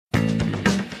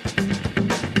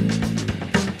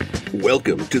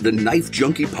Welcome to the Knife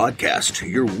Junkie Podcast,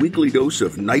 your weekly dose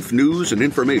of knife news and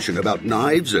information about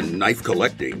knives and knife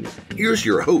collecting. Here's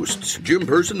your hosts, Jim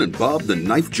Person and Bob the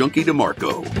Knife Junkie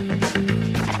DeMarco.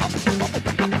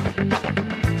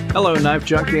 Hello, Knife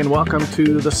Junkie, and welcome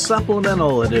to the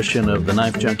supplemental edition of the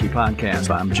Knife Junkie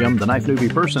Podcast. I'm Jim, the Knife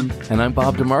Newbie Person. And I'm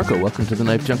Bob DeMarco. Welcome to the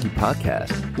Knife Junkie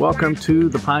Podcast. Welcome to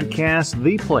the podcast,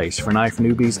 the place for knife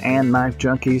newbies and knife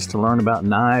junkies to learn about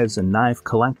knives and knife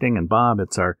collecting. And Bob,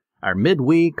 it's our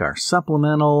midweek, our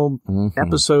supplemental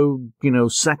episode,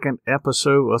 second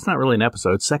episode. Well, it's not really an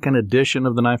episode, second edition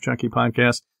of the Knife Junkie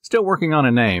Podcast. Still working on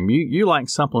a name. You like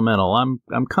supplemental.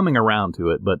 I'm coming around to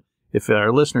it, but if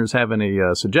our listeners have any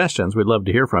suggestions, we'd love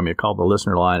to hear from you. Call the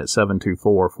listener line at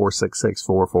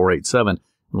 724-466-4487 and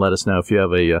let us know if you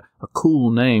have a cool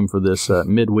name for this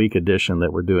midweek edition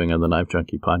that we're doing on the Knife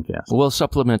Junkie Podcast. Well,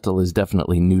 supplemental is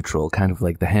definitely neutral, kind of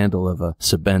like the handle of a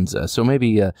Sebenza. So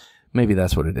maybe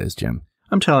that's what it is, Jim.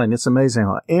 I'm telling you, it's amazing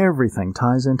how everything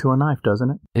ties into a knife,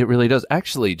 doesn't it? It really does.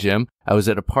 Actually, Jim, I was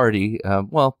at a party,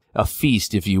 a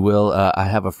feast, if you will. I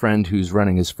have a friend who's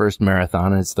running his first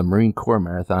marathon, and it's the Marine Corps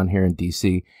Marathon here in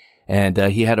D.C., and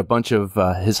he had a bunch of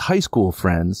his high school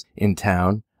friends in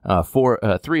town,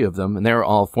 three of them, and they were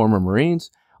all former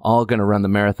Marines, all going to run the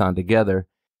marathon together.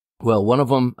 Well, one of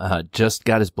them just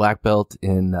got his black belt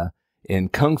in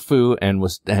Kung Fu and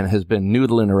has been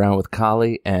noodling around with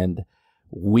Kali, and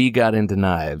we got into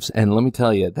knives. And let me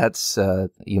tell you, that's,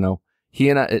 he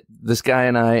and I, this guy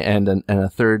and I and a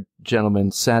third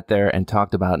gentleman sat there and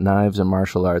talked about knives and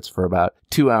martial arts for about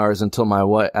 2 hours until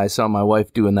I saw my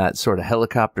wife doing that sort of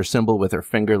helicopter symbol with her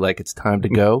finger like it's time to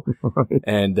go. Right.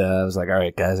 And I was like, all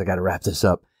right, guys, I got to wrap this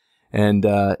up. And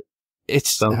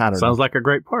sounds like a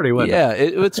great party, wouldn't it? Yeah,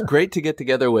 it's great to get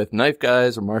together with knife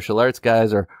guys or martial arts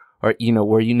guys or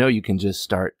where you can just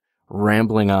start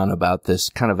rambling on about this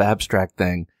kind of abstract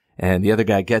thing, and the other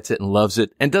guy gets it and loves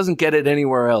it and doesn't get it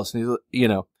anywhere else. And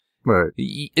right.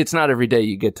 It's not every day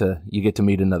you get to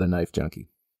meet another knife junkie.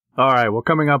 All right. Well,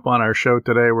 coming up on our show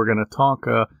today, we're going to talk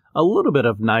a little bit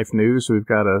of knife news. We've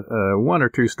got one or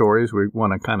two stories we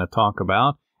want to kind of talk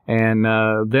about, and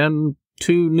then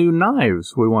two new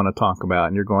knives we want to talk about.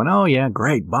 And you're going, oh yeah,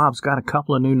 great. Bob's got a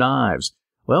couple of new knives.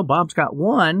 Well, Bob's got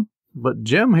one, but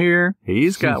Jim here,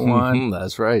 he's got one.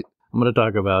 That's right. I'm going to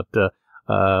talk about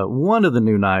one of the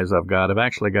new knives I've got. I've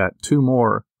actually got two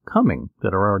more coming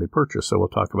that are already purchased, so we'll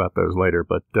talk about those later.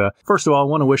 But first of all, I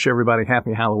want to wish everybody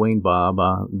happy Halloween, Bob.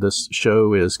 This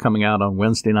show is coming out on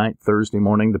Wednesday night, Thursday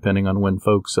morning, depending on when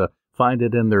folks find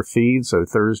it in their feed. So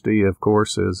Thursday, of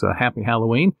course, is happy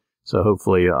Halloween. So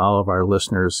hopefully all of our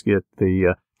listeners get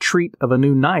the treat of a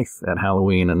new knife at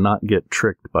Halloween and not get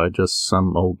tricked by just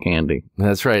some old candy.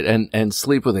 That's right. And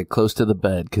sleep with it close to the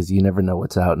bed, because you never know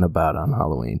what's out and about on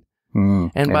Halloween.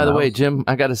 And by the way, Jim,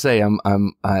 I got to say,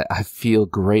 I feel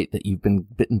great that you've been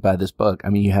bitten by this bug. I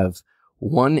mean, you have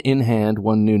one in hand,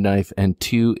 one new knife, and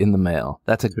two in the mail.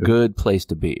 That's a good place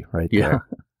to be right there.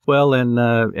 Yeah. Well, and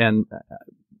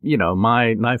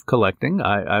my knife collecting,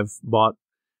 I've bought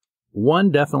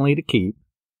one definitely to keep.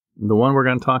 The one we're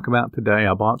going to talk about today,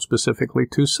 I bought specifically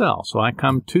to sell. So I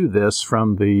come to this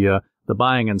from the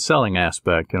buying and selling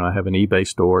aspect. I have an eBay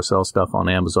store, sell stuff on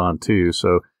Amazon too.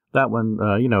 So that one,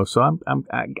 so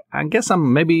I guess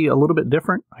I'm maybe a little bit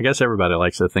different. I guess everybody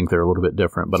likes to think they're a little bit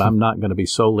different, but I'm not going to be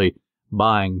solely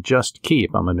buying just to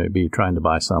keep. I'm going to be trying to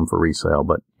buy some for resale.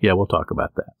 But yeah, we'll talk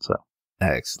about that. So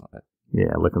excellent.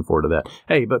 Yeah, looking forward to that.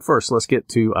 Hey, but first, let's get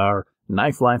to our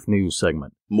Knife Life News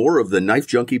segment. More of the Knife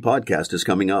Junkie Podcast is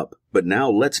coming up, but now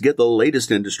let's get the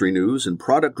latest industry news and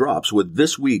product drops with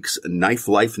this week's Knife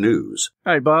Life News.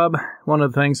 All right, Bob, one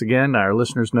of the things, again, our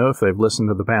listeners know if they've listened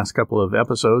to the past couple of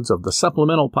episodes of the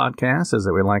Supplemental Podcast is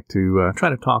that we like to try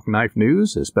to talk knife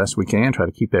news as best we can, try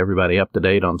to keep everybody up to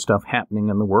date on stuff happening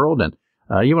in the world. And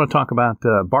you want to talk about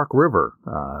Bark River,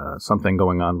 something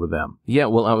going on with them. Yeah,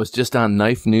 well, I was just on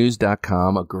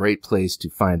knifenews.com, a great place to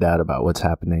find out about what's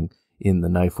happening in the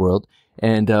knife world.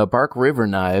 And Bark River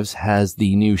Knives has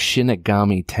the new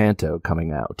Shinegami Tanto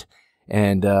coming out.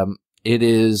 And it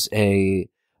is a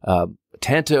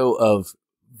Tanto of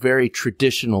very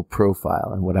traditional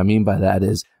profile. And what I mean by that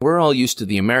is we're all used to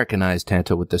the Americanized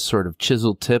Tanto with this sort of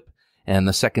chiseled tip and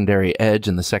the secondary edge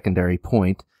and the secondary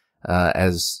point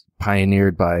as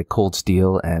pioneered by Cold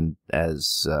Steel and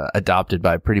as adopted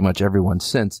by pretty much everyone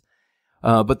since.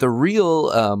 But the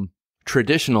real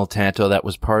traditional Tanto that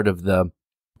was part of the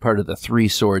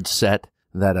three-sword set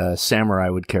that a samurai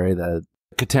would carry, the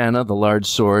katana, the large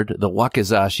sword, the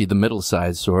wakizashi, the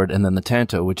middle-sized sword, and then the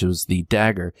Tanto, which was the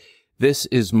dagger. This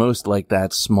is most like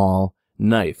that small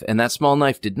knife. And that small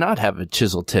knife did not have a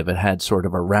chisel tip. It had sort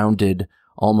of a rounded,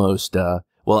 almost,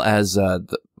 well, as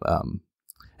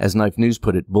Knife News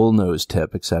put it, bullnose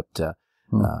tip, except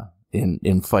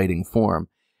in fighting form.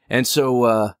 And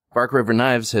so Bark River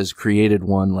Knives has created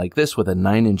one like this with a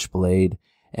 9-inch blade.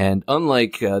 And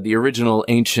unlike the original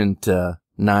ancient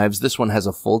knives, this one has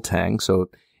a full tang, so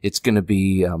it's going to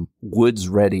be woods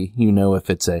ready. You know, if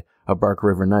it's a Bark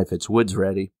River knife, it's woods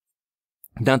ready.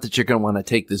 Not that you're going to want to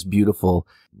take this beautiful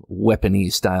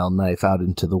weapony style knife out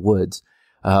into the woods,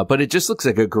 but it just looks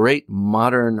like a great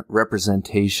modern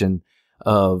representation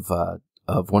of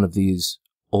one of these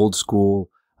old school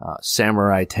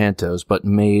samurai tantos, but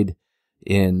made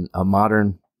in a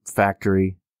modern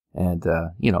factory and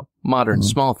modern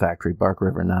small factory, Bark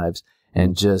River Knives.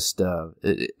 And just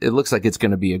it looks like it's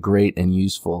going to be a great and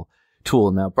useful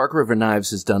tool. Now, Bark River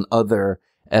Knives has done other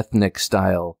ethnic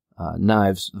style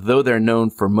knives, though they're known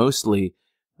for mostly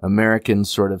American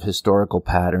sort of historical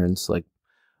patterns, like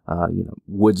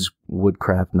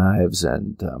woodcraft knives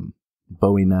and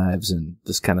Bowie knives and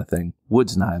this kind of thing,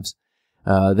 woods knives.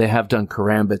 They have done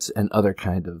karambits and other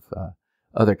kind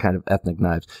of ethnic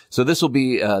knives. So this will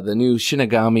be the new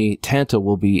Shinegami Tanto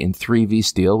will be in 3V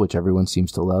steel, which everyone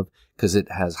seems to love because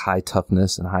it has high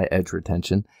toughness and high edge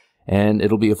retention, and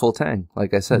it'll be a full tang,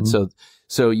 like I said.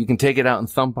 So you can take it out and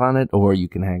thump on it, or you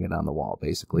can hang it on the wall.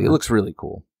 Basically, it looks really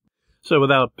cool. So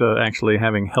without actually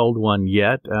having held one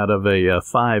yet, out of a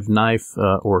 5 knife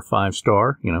or 5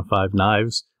 star, 5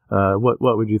 knives, what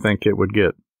would you think it would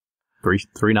get?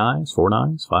 3 knives, 4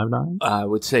 knives, 5 knives? I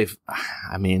would say, 5.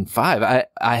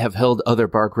 I have held other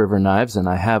Bark River knives, and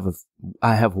I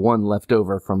have one left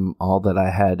over from all that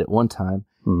I had at one time,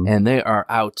 and they are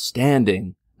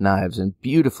outstanding knives and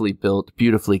beautifully built,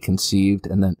 beautifully conceived,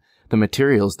 and then the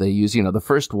materials they use, the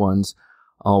first ones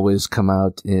always come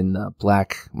out in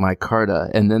black micarta,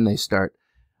 and then they start,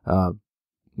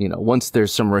 once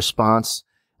there's some response,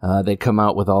 they come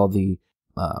out with all the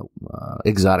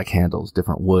exotic handles,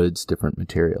 different woods, different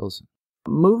materials.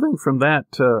 Moving from that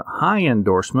high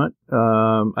endorsement,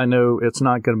 I know it's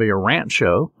not going to be a rant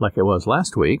show like it was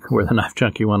last week, where the Knife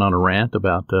Junkie went on a rant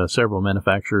about several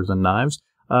manufacturers and knives,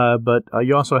 but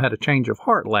you also had a change of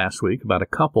heart last week about a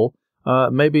couple.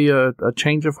 Maybe a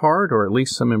change of heart, or at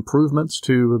least some improvements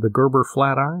to the Gerber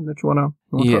Flatiron that you want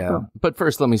to talk about? But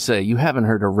first let me say, you haven't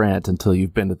heard a rant until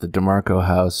you've been at the DeMarco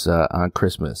house on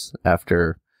Christmas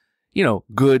after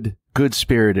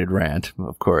good-spirited rant,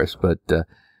 of course, but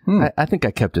I think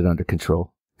I kept it under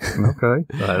control. Okay.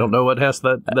 I don't know what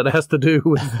that has to do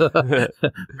with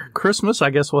Christmas.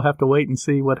 I guess we'll have to wait and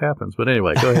see what happens. But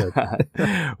anyway, go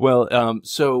ahead. Well,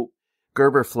 so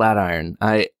Gerber Flatiron,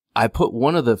 I put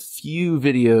one of the few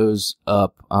videos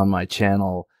up on my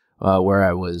channel where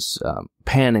I was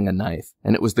panning a knife,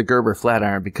 and it was the Gerber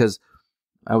Flatiron, because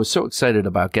I was so excited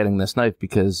about getting this knife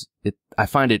because I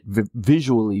find it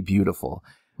visually beautiful.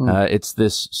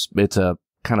 It's a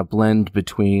kind of blend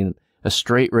between a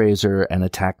straight razor and a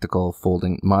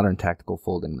modern tactical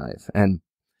folding knife, and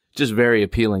just very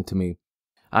appealing to me.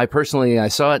 I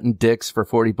saw it in Dick's for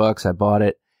 $40. I bought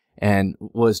it and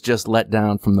was just let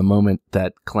down from the moment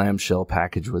that clamshell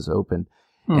package was opened.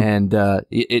 And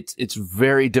it's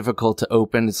very difficult to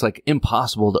open. It's like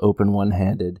impossible to open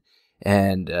one-handed.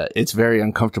 And it's very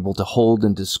uncomfortable to hold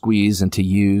and to squeeze and to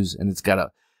use. And it's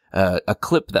got a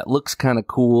clip that looks kind of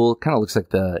cool, kind of looks like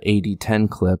the AD-10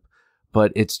 clip,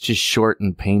 but it's just short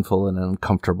and painful and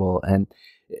uncomfortable. And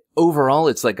overall,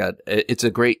 it's a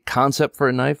great concept for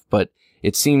a knife, but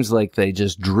it seems like they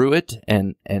just drew it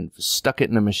and stuck it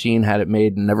in a machine, had it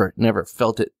made, and never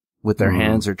felt it with their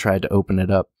hands or tried to open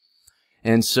it up.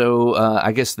 And so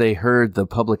I guess they heard the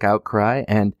public outcry,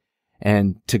 and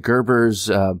to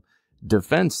Gerber's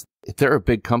defense, they're a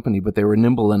big company, but they were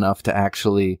nimble enough to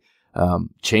actually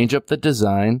change up the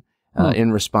design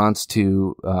in response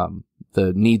to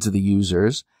the needs of the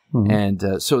users. And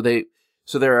so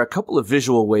there are a couple of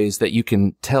visual ways that you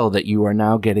can tell that you are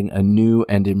now getting a new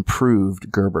and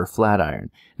improved Gerber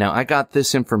Flatiron. Now, I got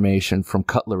this information from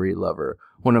Cutlery Lover,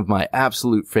 one of my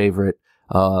absolute favorite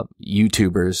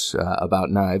YouTubers about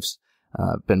knives.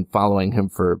 Been following him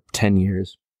for 10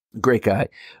 years. Great guy.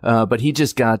 But he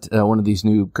just got one of these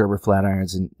new Gerber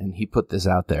Flatirons, and he put this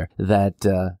out there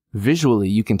that visually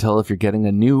you can tell if you're getting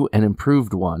a new and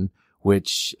improved one,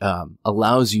 which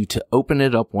allows you to open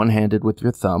it up one-handed with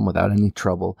your thumb without any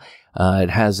trouble. It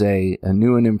has a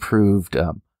new and improved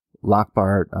lock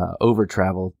bar over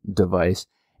travel device,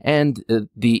 and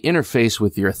the interface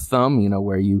with your thumb,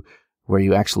 where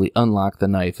you actually unlock the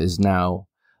knife, is now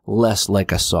less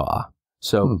like a saw.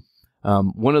 So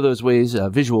one of those ways,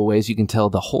 visual ways, you can tell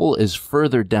the hole is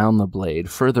further down the blade,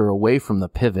 further away from the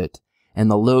pivot, and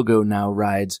the logo now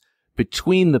rides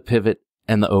between the pivot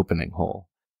and the opening hole.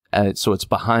 So it's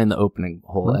behind the opening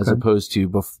hole, as opposed to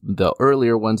the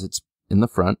earlier ones, it's in the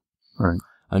front. Right.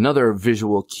 Another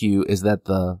visual cue is that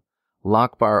the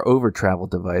lock bar over travel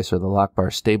device, or the lock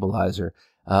bar stabilizer,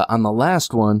 on the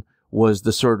last one was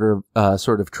the sort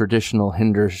of traditional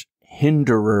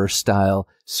hinderer style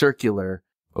circular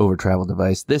over travel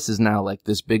device. This is now like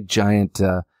this big giant,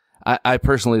 I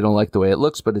personally don't like the way it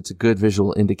looks, but it's a good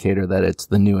visual indicator that it's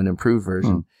the new and improved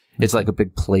version. It's like a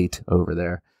big plate over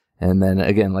there. And then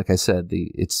again, like I said,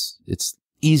 it's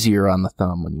easier on the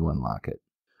thumb when you unlock it.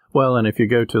 Well, and if you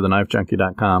go to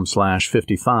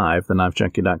TheKnifeJunkie.com/55,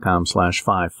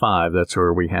 TheKnifeJunkie.com/55, that's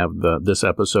where we have this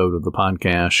episode of the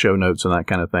podcast, show notes and that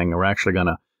kind of thing. We're actually going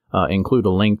to include a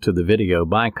link to the video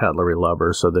by Cutlery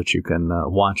Lover so that you can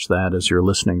watch that as you're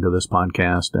listening to this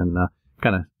podcast and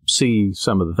kind of see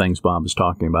some of the things Bob is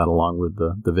talking about along with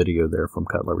the video there from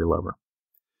Cutlery Lover.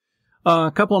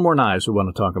 A couple of more knives we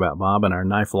want to talk about, Bob, in our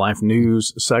Knife Life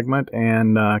News segment,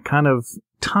 and kind of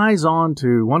ties on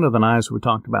to one of the knives we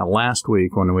talked about last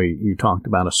week when you talked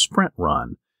about a sprint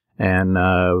run. And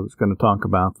I was going to talk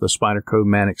about the Spyderco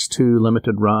Manix 2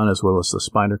 limited run as well as the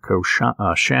Spyderco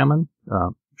Shamon.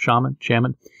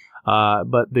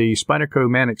 But the Spyderco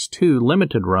Manix 2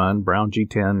 limited run, Brown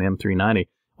G-10 and M390,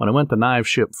 when I went to Knives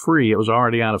Ship Free, it was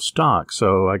already out of stock.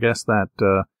 So I guess that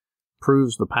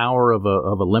proves the power of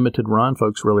a limited run.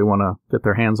 Folks really want to get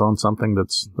their hands on something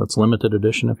that's limited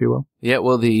edition, if you will. Yeah,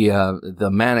 well, the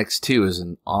Manix 2 is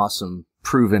an awesome,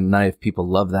 proven knife. People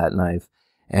love that knife.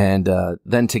 And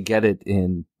then to get it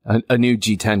in a new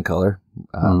G10 color,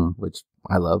 which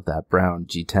I love, that brown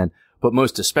G10, but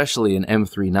most especially an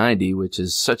M390, which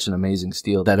is such an amazing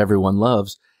steel that everyone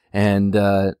loves. And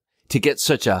to get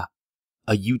such a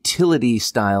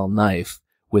utility-style knife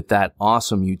with that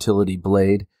awesome utility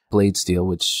blade steel,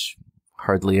 which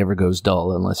hardly ever goes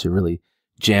dull unless you're really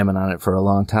jamming on it for a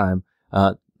long time.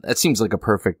 That seems like a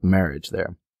perfect marriage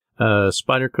there.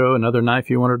 Spyderco, another knife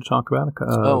you wanted to talk about?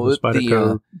 The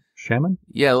Spyderco Shamon?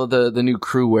 Yeah, well, the new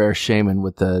Cru-wear Shamon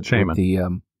with the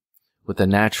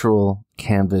natural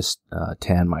canvas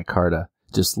tan micarta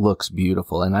just looks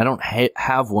beautiful. And I don't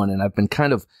have one, and I've been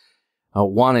kind of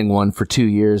wanting one for 2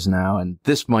 years now, and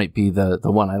this might be the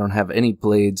one. I don't have any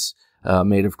blades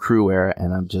made of Cru-wear,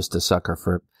 and I'm just a sucker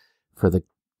for the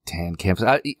tan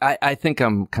canvas. I think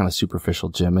I'm kind of superficial,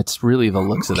 Jim. It's really the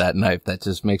looks of that knife that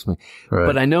just makes me. Right.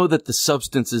 But I know that the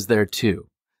substance is there too.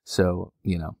 So,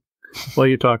 you know. Well,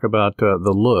 you talk about the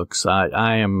looks.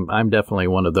 I'm definitely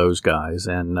one of those guys,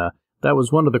 and that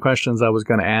was one of the questions I was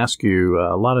going to ask you.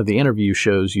 A lot of the interview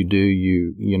shows you do,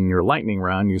 in your lightning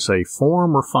round, you say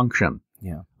form or function.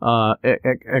 Yeah.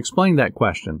 Explain that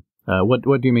question. What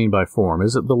do you mean by form?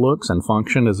 Is it the looks, and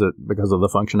function? Is it because of the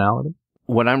functionality?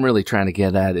 What I'm really trying to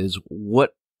get at is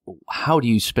how do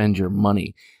you spend your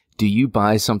money? Do you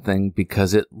buy something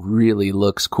because it really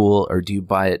looks cool, or do you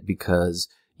buy it because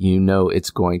you know it's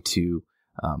going to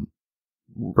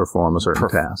perform a certain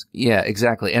task? Yeah,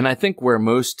 exactly. And I think where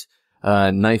most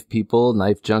knife people,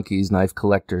 knife junkies, knife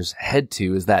collectors head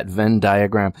to is that Venn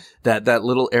diagram, that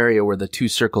little area where the two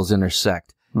circles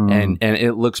intersect. And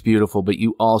it looks beautiful, but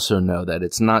you also know that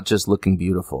it's not just looking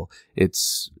beautiful.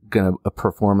 It's going to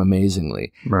perform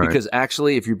amazingly. Right. Because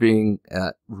actually, if you're being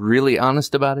really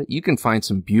honest about it, you can find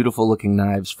some beautiful looking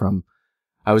knives from,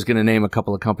 I was going to name a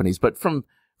couple of companies, but from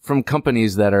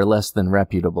companies that are less than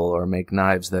reputable or make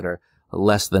knives that are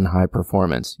less than high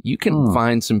performance. You can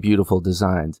find some beautiful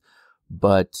designs,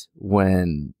 but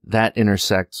when that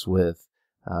intersects with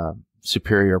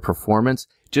superior performance,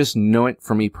 just knowing,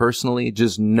 for me personally,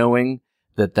 just knowing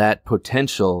that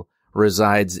potential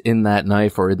resides in that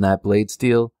knife or in that blade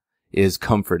steel is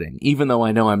comforting, even though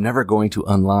I know I'm never going to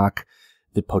unlock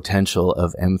the potential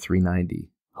of M390,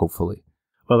 hopefully.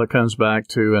 Well, it comes back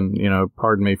to, and,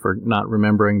 pardon me for not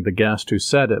remembering the guest who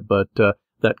said it, but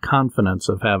that confidence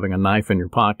of having a knife in your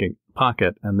pocket,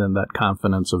 and then that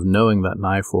confidence of knowing that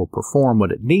knife will perform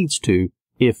what it needs to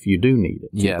if you do need it.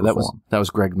 Yeah, that was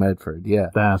Greg Medford. Yeah,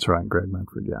 that's right, Greg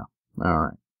Medford. Yeah. All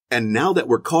right. And now that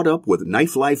we're caught up with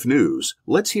Knife Life News,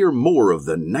 let's hear more of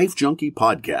the Knife Junkie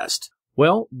Podcast.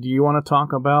 Well, do you want to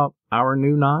talk about our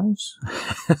new knives?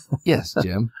 Yes,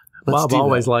 Jim. Bob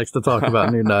always likes to talk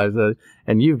about new knives,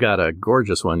 and you've got a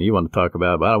gorgeous one you want to talk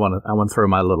about. But I want to throw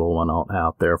my little one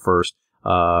out there first.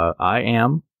 I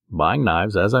am buying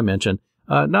knives, as I mentioned.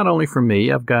 Not only for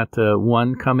me, I've got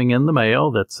one coming in the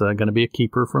mail that's going to be a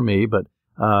keeper for me, but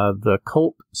the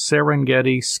Colt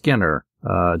Serengeti Skinner,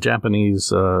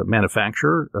 Japanese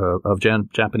manufacturer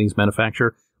Japanese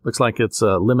manufacturer. Looks like it's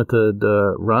a limited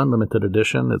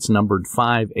edition. It's numbered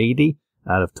 580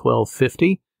 out of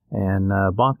 1250, and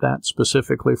bought that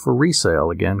specifically for resale.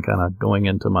 Again, kind of going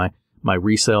into my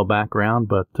resale background,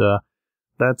 but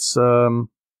that's,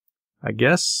 I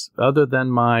guess, other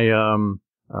than my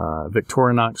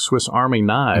Victorinox Swiss Army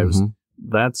knives,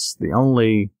 that's the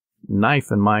only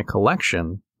knife in my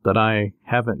collection that I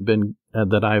haven't been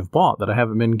that I've bought that I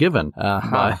haven't been given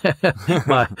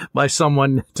by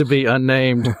someone to be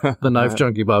unnamed, the Knife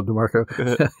Junkie Bob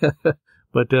DeMarco.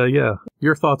 But yeah,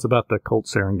 your thoughts about the Colt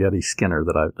Serengeti Skinner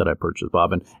that I purchased,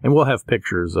 Bob, and we'll have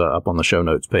pictures up on the show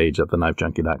notes page at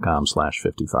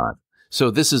TheKnifeJunkie.com/55.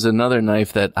 So this is another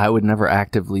knife that I would never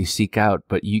actively seek out,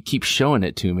 but you keep showing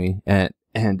it to me, and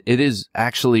it is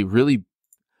actually really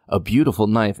a beautiful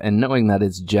knife. And knowing that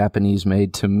it's Japanese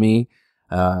made, to me,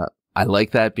 I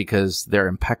like that because they're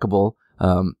impeccable.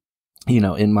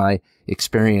 In my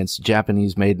experience,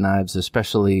 Japanese made knives,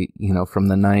 especially, from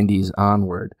the 90s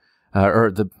onward,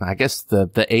 I guess the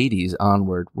 80s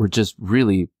onward, were just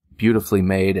really beautifully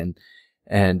made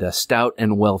and stout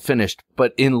and well finished.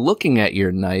 But in looking at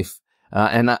your knife,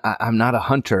 and I'm not a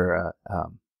hunter,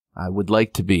 I would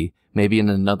like to be, maybe in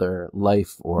another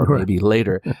life or maybe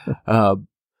later.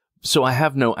 So I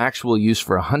have no actual use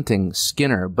for a hunting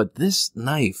Skinner, but this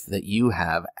knife that you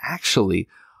have actually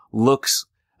looks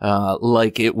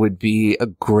like it would be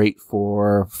great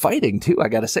for fighting too. I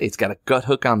gotta say, it's got a gut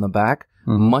hook on the back,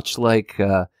 much like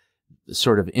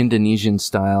sort of Indonesian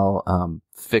style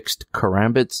fixed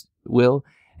karambits will,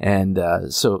 and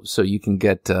so you can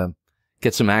get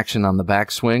some action on the back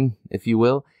swing, if you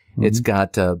will. It's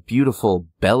got a beautiful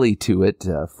belly to it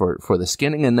for the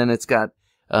skinning, and then it's got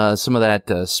some of that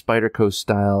Spyderco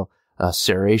style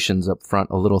serrations up front,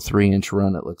 a little 3-inch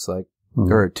run, it looks like,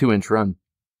 or a 2-inch run.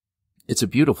 It's a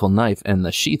beautiful knife, and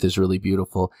the sheath is really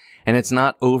beautiful, and it's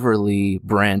not overly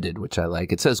branded, which I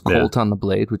like. It says Colt on the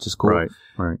blade, which is cool.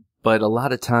 Right. But a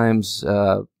lot of times,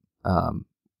 I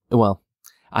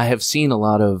have seen a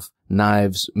lot of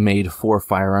knives made for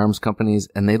firearms companies,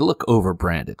 and they look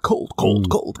over-branded. Colt.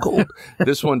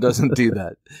 This one doesn't do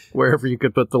that. Wherever you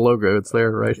could put the logo, it's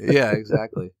there, right? Yeah,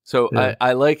 exactly. So yeah.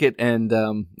 I like it, and,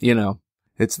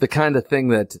 it's the kind of thing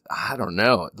that, I don't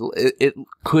know, it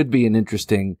could be an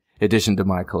interesting addition to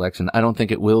my collection. I don't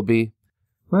think it will be.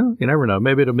 Well, you never know.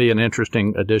 Maybe it'll be an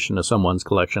interesting addition to someone's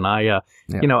collection. I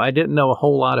didn't know a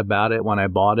whole lot about it when I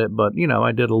bought it, but,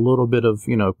 I did a little bit of,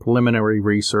 preliminary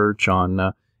research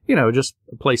on, just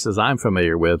places I'm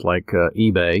familiar with, like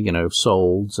eBay,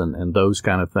 solds and those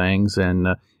kind of things. And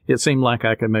it seemed like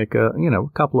I could make a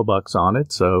couple of bucks on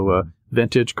it. So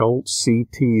vintage Colt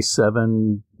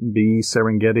CT7B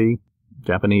Serengeti,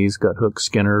 Japanese gut hook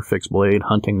Skinner, fixed blade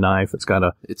hunting knife. It's got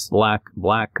a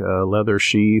black leather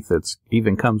sheath. It's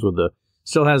even comes with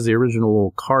still has the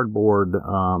original cardboard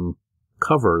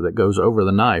cover that goes over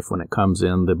the knife when it comes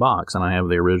in the box, and I have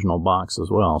the original box as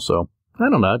well. So I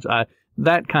don't know.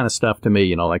 That kind of stuff to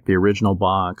me, like the original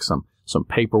box, some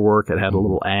paperwork. It had a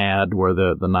little ad where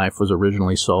the knife was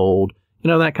originally sold.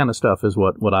 That kind of stuff is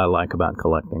what I like about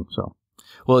collecting. So,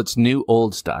 well, it's new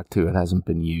old stock too. It hasn't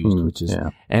been used, which is,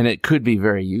 and it could be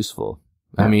very useful.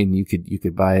 Yeah. I mean, you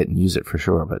could buy it and use it for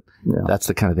sure, but that's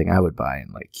the kind of thing I would buy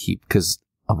and keep because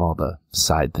of all the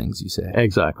side things you say.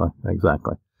 Exactly.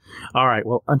 All right.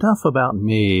 Well, enough about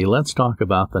me. Let's talk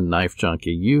about the Knife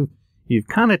Junkie. You've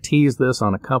kind of teased this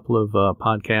on a couple of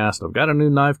podcasts. I've got a new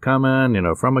knife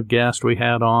coming, from a guest we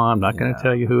had on. I'm not going to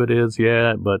tell you who it is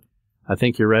yet, but I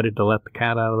think you're ready to let the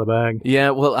cat out of the bag.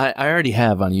 Yeah, well, I already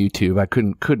have on YouTube. I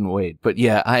couldn't wait. But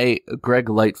yeah, Greg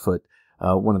Lightfoot,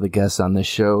 one of the guests on this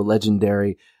show,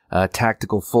 legendary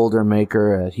tactical folder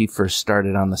maker. He first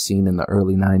started on the scene in the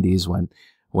early 90s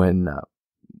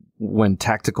when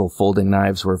tactical folding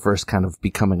knives were first kind of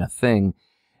becoming a thing.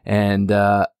 And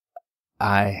I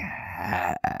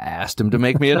asked him to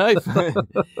make me a knife,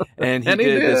 and he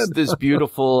did this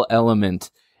beautiful element,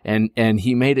 and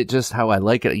he made it just how I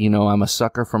like it. I'm a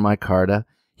sucker for Micarta.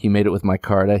 He made it with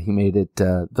Micarta. He made it.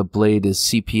 The blade is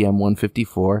CPM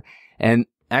 154, and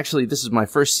actually, this is my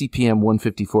first CPM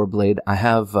 154 blade. I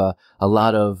have a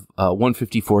lot of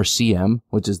 154 CM,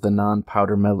 which is the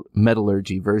non-powder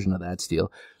metallurgy version of that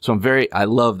steel. So I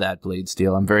love that blade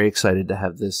steel. I'm very excited to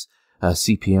have this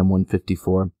CPM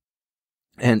 154.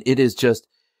 And it is just,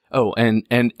 and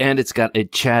it's got a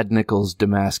Chad Nichols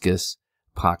Damascus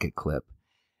pocket clip.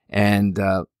 And,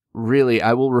 really,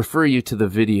 I will refer you to the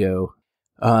video.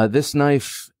 This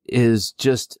knife is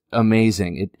just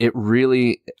amazing. It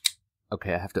really,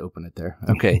 okay, I have to open it there.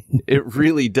 Okay. It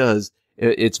really does.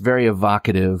 It's very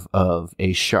evocative of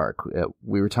a shark.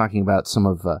 We were talking about some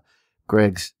of,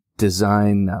 Greg's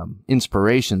design,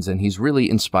 inspirations, and he's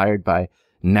really inspired by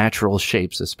natural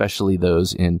shapes, especially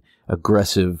those in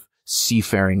aggressive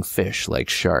seafaring fish like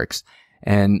sharks.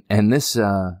 And this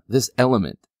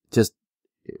element just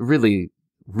really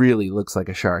looks like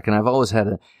a shark. And I've always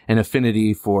had an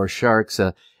affinity for sharks.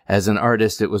 As an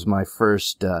artist, it was my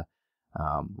first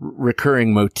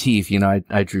recurring motif. You know,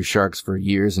 I drew sharks for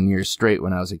years and years straight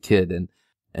when I was a kid.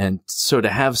 And so to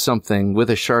have something with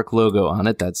a shark logo on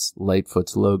it, that's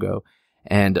Lightfoot's logo,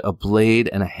 and a blade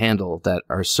and a handle that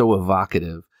are so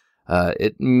evocative,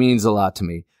 it means a lot to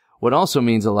me. What also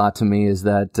means a lot to me is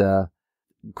that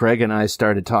Greg and I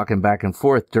started talking back and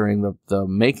forth during the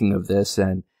making of this,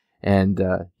 and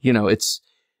you know, it's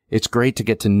great to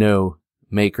get to know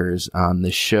makers on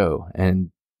this show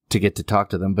and to get to talk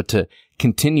to them, but to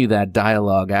continue that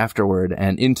dialogue afterward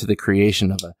and into the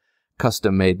creation of a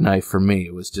custom-made knife. For me,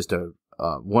 it was just a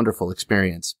wonderful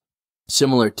experience,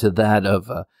 similar to that of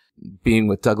being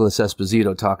with Douglas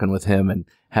Esposito, talking with him and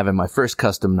having my first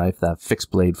custom knife, that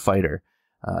fixed blade fighter,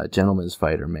 gentleman's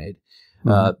fighter made.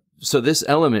 Mm-hmm. So this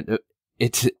element,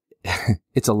 it's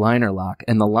a liner lock,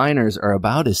 and the liners are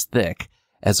about as thick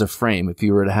as a frame if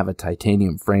you were to have a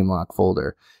titanium frame lock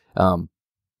folder.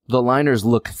 The liners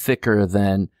look thicker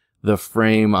than the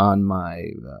frame on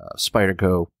my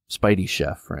Spyderco Spidey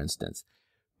Chef, for instance.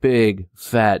 Big,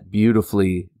 fat,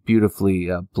 beautifully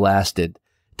blasted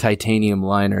titanium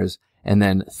liners, and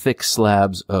then thick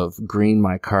slabs of green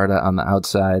micarta on the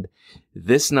outside.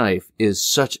 This knife is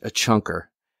such a chunker,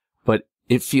 but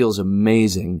it feels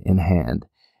amazing in hand.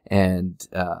 And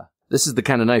this is the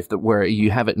kind of knife that where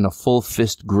you have it in a full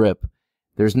fist grip,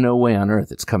 there's no way on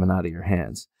earth it's coming out of your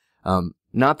hands.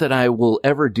 Not that I will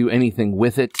ever do anything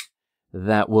with it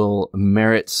that will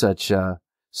merit such a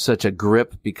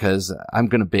grip, because I'm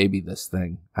going to baby this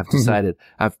thing. I've decided.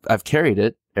 I've carried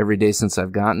it every day since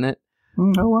I've gotten it.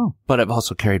 Oh, wow. But I've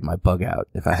also carried my bug out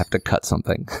if I have to cut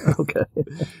something. Okay.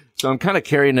 So I'm kind of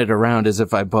carrying it around as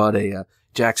if I bought a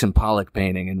Jackson Pollock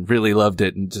painting and really loved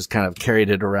it and just kind of carried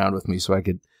it around with me so I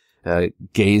could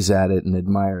gaze at it and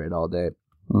admire it all day.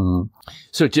 Mm-hmm.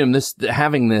 So, Jim,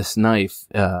 having this knife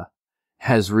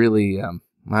has really,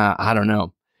 I don't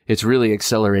know, it's really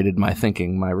accelerated my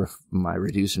thinking, my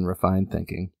reduce and refine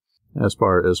thinking. As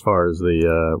far as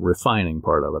the refining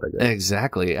part of it, I guess.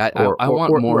 Exactly. I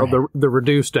want more. Or the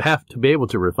reduce to have to be able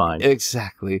to refine.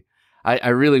 Exactly. I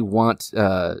really want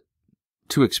to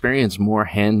experience more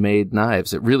handmade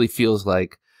knives. It really feels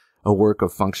like a work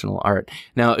of functional art.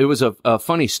 Now, it was a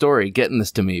funny story getting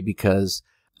this to me, because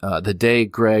the day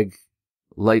Greg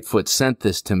Lightfoot sent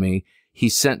this to me, he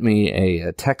sent me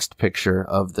a text picture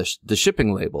of the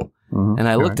shipping label. Mm-hmm. And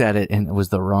I looked at it, and it was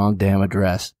the wrong damn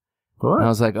address. What? And I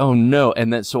was like, oh no.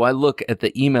 And then, so I look at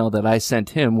the email that I sent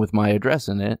him with my address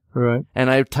in it. Right. And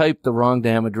I typed the wrong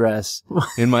damn address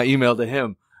in my email to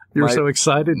him. You're so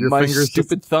excited. Your my fingers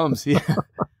stupid thumbs. Yeah.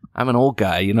 I'm an old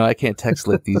guy, you know, I can't text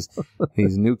like these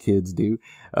new kids do.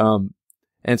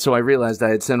 And so I realized I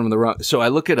had sent him the wrong, so I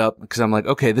look it up because I'm like,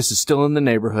 okay, this is still in the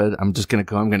neighborhood. I'm just going to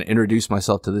go, I'm going to introduce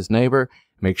myself to this neighbor,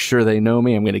 make sure they know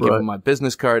me. I'm going to give them my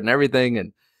business card and everything.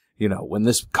 And, you know, when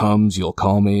this comes, you'll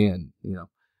call me, and, you know,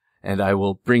 and I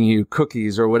will bring you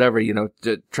cookies or whatever, you know,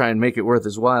 to try and make it worth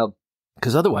his while.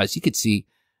 Because otherwise you could see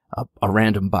a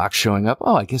random box showing up.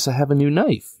 Oh, I guess I have a new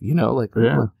knife, you know, like,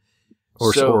 yeah.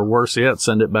 Or worse yet,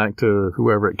 send it back to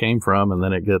whoever it came from, and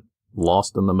then it get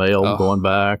lost in the mail going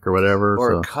back or whatever.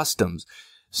 Or customs.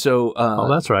 So,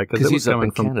 that's right. Because he's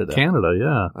coming from Canada.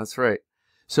 Yeah. That's right.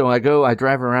 So I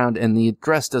drive around, and the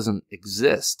address doesn't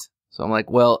exist. So I'm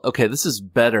like, well, okay, this is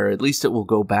better. At least it will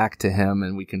go back to him,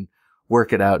 and we can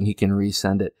work it out, and he can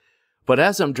resend it. But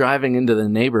as I'm driving into the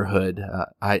neighborhood,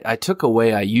 I took a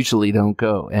way I usually don't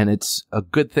go, and it's a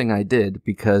good thing I did,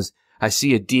 because I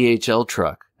see a DHL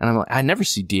truck, and I'm like, I never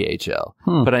see DHL,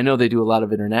 but I know they do a lot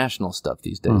of international stuff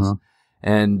these days.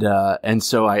 Mm-hmm. And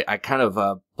so I kind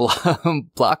of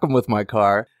block him with my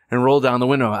car and roll down the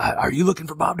window. Are you looking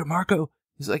for Bob DeMarco?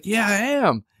 He's like, yeah, I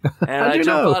am. And I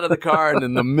jump out of the car, and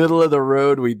in the middle of the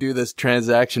road, we do this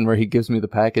transaction where he gives me the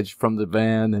package from the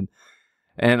van,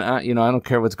 and I, you know, I don't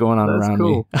care what's going on around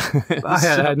me. I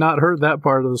had not heard that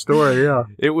part of the story. Yeah,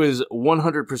 it was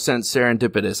 100%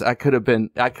 serendipitous. I could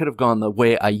have gone the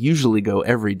way I usually go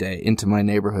every day into my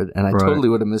neighborhood, and I totally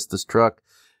would have missed this truck.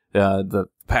 The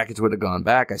package would have gone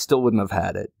back. I still wouldn't have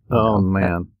had it. Oh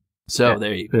man! So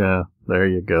there you go. Yeah, there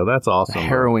you go. That's awesome. A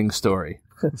harrowing story.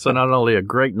 So not only a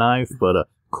great knife, but a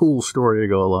cool story to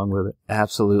go along with it.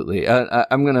 Absolutely.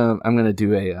 I'm gonna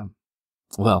do a.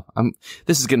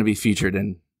 This is gonna be featured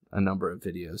in a number of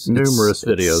videos. Numerous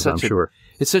videos, I'm sure.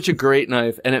 It's such a great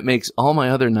knife, and it makes all my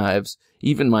other knives,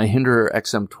 even my Hinderer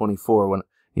XM24, when,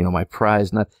 you know, my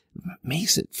prized knife,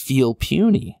 makes it feel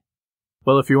puny.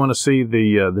 Well, if you want to see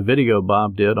the video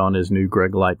Bob did on his new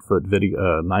Greg Lightfoot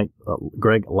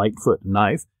Greg Lightfoot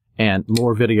knife and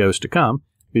more videos to come,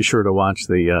 be sure to watch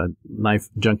the Knife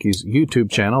Junkie's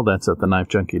YouTube channel. That's at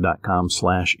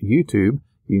TheKnifeJunkie.com/YouTube.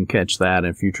 You can catch that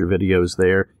and future videos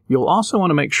there. You'll also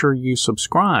want to make sure you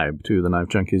subscribe to the Knife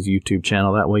Junkie's YouTube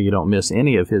channel. That way you don't miss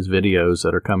any of his videos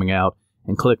that are coming out.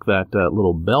 And click that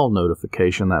little bell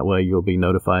notification. That way you'll be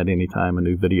notified anytime a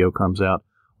new video comes out.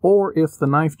 Or if the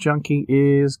Knife Junkie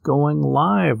is going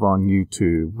live on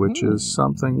YouTube, which is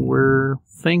something we're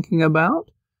thinking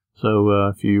about.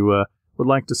 So if you would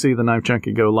like to see the Knife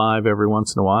Junkie go live every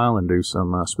once in a while and do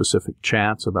some specific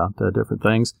chats about different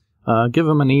things, give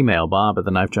him an email,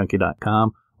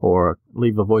 bob@TheKnifeJunkie.com, or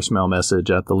leave a voicemail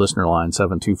message at the listener line,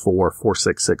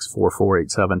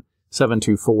 724-466-4487,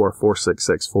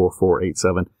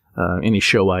 724-466-4487. Any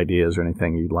show ideas or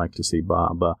anything you'd like to see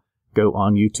Bob go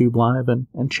on YouTube Live and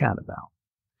chat about.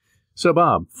 So,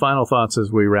 Bob, final thoughts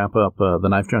as we wrap up the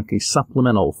Knife Junkie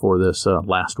supplemental for this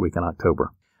last week in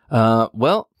October.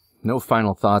 Well, no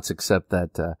final thoughts except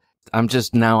that I'm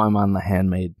on the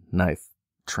handmade knife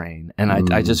train, and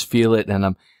I just feel it,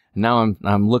 and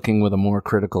I'm looking with a more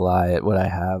critical eye at what I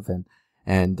have,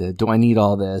 and do I need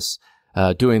all this?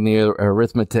 Doing the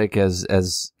arithmetic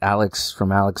as Alex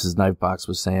from Alex's Knife Box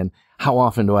was saying, how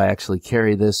often do I actually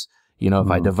carry this? You know,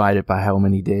 if I divide it by how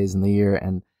many days in the year,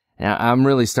 and I'm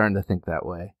really starting to think that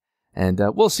way, and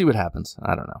we'll see what happens.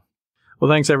 I don't know. Well,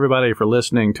 thanks everybody for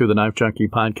listening to the Knife Junkie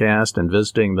podcast and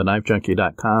visiting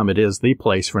TheKnifeJunkie.com. It is the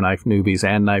place for knife newbies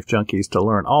and knife junkies to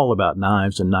learn all about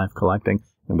knives and knife collecting.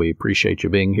 And we appreciate you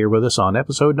being here with us on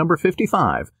episode number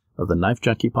 55 of the Knife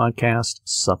Junkie Podcast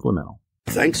Supplemental.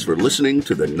 Thanks for listening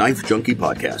to the Knife Junkie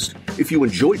Podcast. If you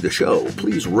enjoyed the show,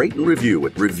 please rate and review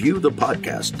at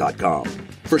reviewthepodcast.com.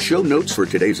 For show notes for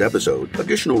today's episode,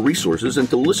 additional resources, and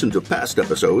to listen to past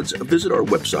episodes, visit our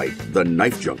website,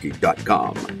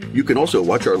 TheKnifeJunkie.com. You can also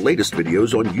watch our latest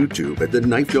videos on YouTube at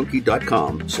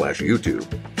TheKnifeJunkie.com/YouTube.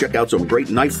 Check out some great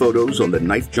knife photos on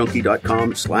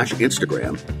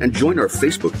TheKnifeJunkie.com/Instagram, and join our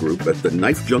Facebook group at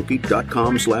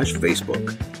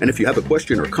TheKnifeJunkie.com/Facebook. And if you have a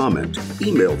question or comment,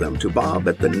 email them to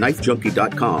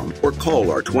bob@TheKnifeJunkie.com or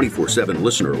call our 24/7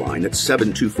 listener line at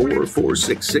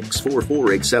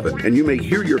 724-466-4487, and you may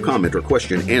hear your comment or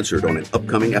question answered on an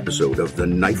upcoming episode of the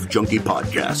Knife Junkie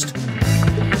Podcast.